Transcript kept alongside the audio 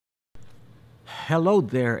Hello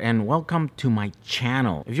there and welcome to my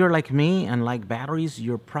channel. If you're like me and like batteries,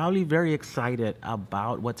 you're probably very excited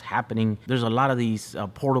about what's happening. There's a lot of these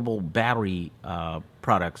portable battery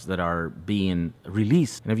products that are being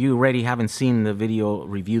released. And if you already haven't seen the video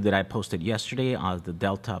review that I posted yesterday on the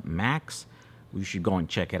Delta Max, you should go and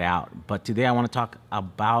check it out. But today I want to talk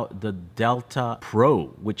about the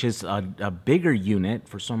DeltaPRO, which is a bigger unit.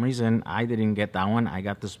 For some reason, I didn't get that one. I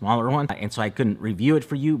got the smaller one, and so I couldn't review it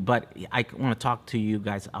for you, but I want to talk to you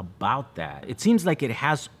guys about that. It seems like it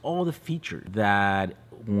has all the features that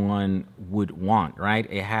one would want, right?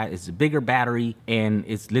 It's a bigger battery and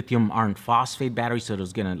it's lithium iron phosphate battery, so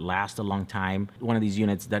it's gonna last a long time. One of these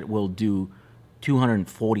units that will do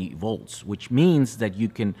 240 volts, which means that you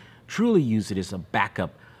can truly use it as a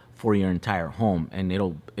backup for your entire home, and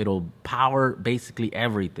it'll power basically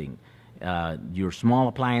everything, your small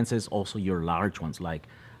appliances, also your large ones like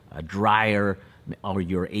a dryer or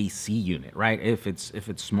your AC unit, right? If it's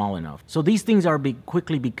small enough. So these things are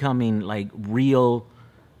quickly becoming like real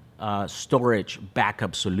storage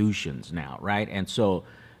backup solutions now, right? And so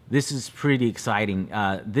this is pretty exciting.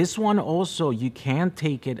 This one also, you can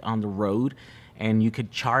take it on the road and you could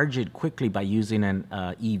charge it quickly by using an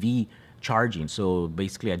EV charging. So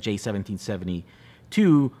basically a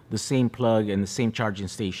J1772, the same plug and the same charging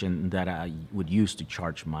station that I would use to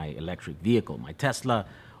charge my electric vehicle, my Tesla,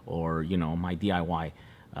 or my DIY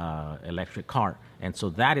electric car. And so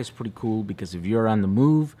that is pretty cool, because if you're on the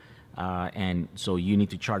move and so you need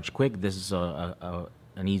to charge quick, this is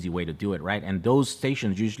an easy way to do it, right? And those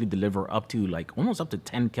stations usually deliver up to almost up to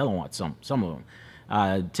 10 kilowatts, some of them.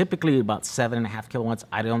 Typically about 7.5 kilowatts.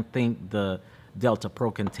 I don't think the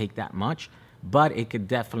DeltaPRO can take that much, but it could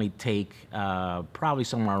definitely take probably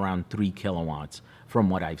somewhere around 3 kilowatts from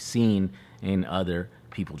what I've seen in other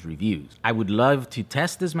people's reviews. I would love to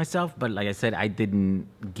test this myself, but like I said, I didn't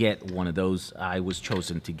get one of those. I was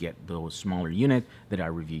chosen to get the smaller unit that I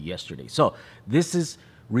reviewed yesterday. So this is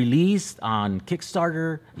released on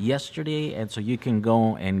Kickstarter yesterday, and so you can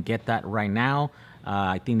go and get that right now.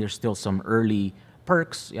 I think there's still some early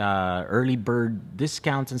perks, early bird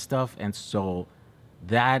discounts and stuff, and so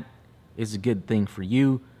that is a good thing for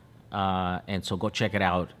you, and so go check it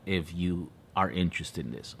out if you are interested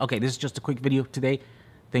in this. Okay, this is just a quick video today.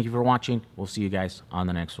 Thank you for watching. We'll see you guys on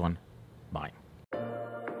the next one. Bye.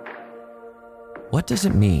 What does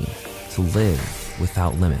it mean to live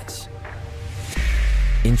without limits?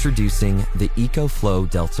 Introducing the ECOFlow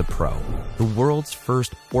DeltaPRO, the world's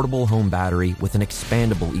first portable home battery with an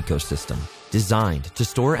expandable ecosystem designed to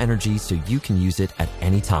store energy so you can use it at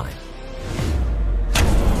any time.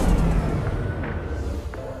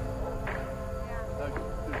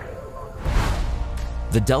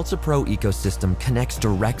 The DeltaPRO ecosystem connects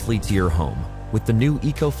directly to your home with the new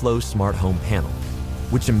ECOFlow smart home panel,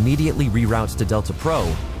 which immediately reroutes to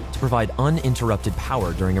DeltaPRO to provide uninterrupted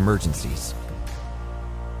power during emergencies.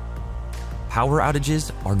 Power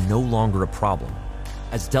outages are no longer a problem,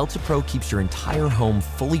 as DeltaPRO keeps your entire home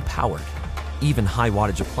fully powered, even high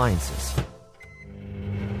wattage appliances.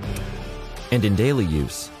 And in daily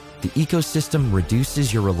use, the ecosystem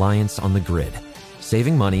reduces your reliance on the grid,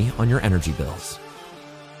 saving money on your energy bills.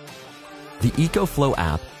 The ECOFlow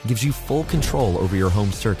app gives you full control over your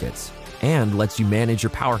home circuits and lets you manage your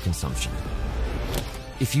power consumption.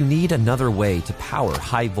 If you need another way to power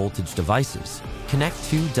high voltage devices, connect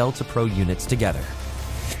 2 DeltaPRO units together.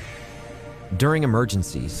 During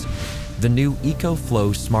emergencies, the new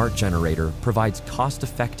ECOFlow Smart Generator provides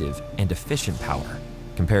cost-effective and efficient power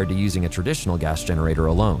compared to using a traditional gas generator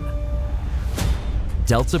alone.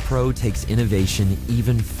 DeltaPRO takes innovation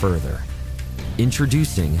even further.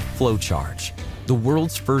 Introducing FlowCharge, the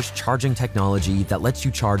world's first charging technology that lets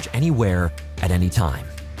you charge anywhere at any time.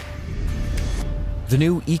 The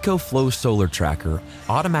new ECOFlow Solar Tracker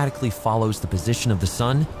automatically follows the position of the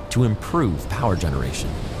sun to improve power generation.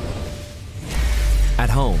 At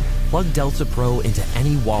home, plug DeltaPRO into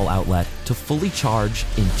any wall outlet to fully charge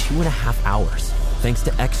in 2.5 hours, thanks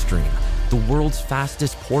to Xtreme, the world's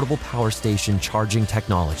fastest portable power station charging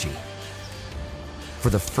technology. For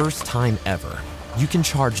the first time ever, you can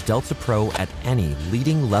charge DeltaPRO at any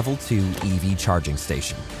leading Level 2 EV charging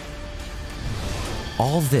station.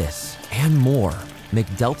 All this and more make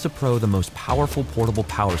DeltaPRO the most powerful portable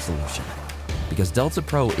power solution, because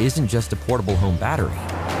DeltaPRO isn't just a portable home battery,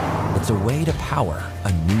 it's a way to power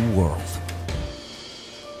a new world.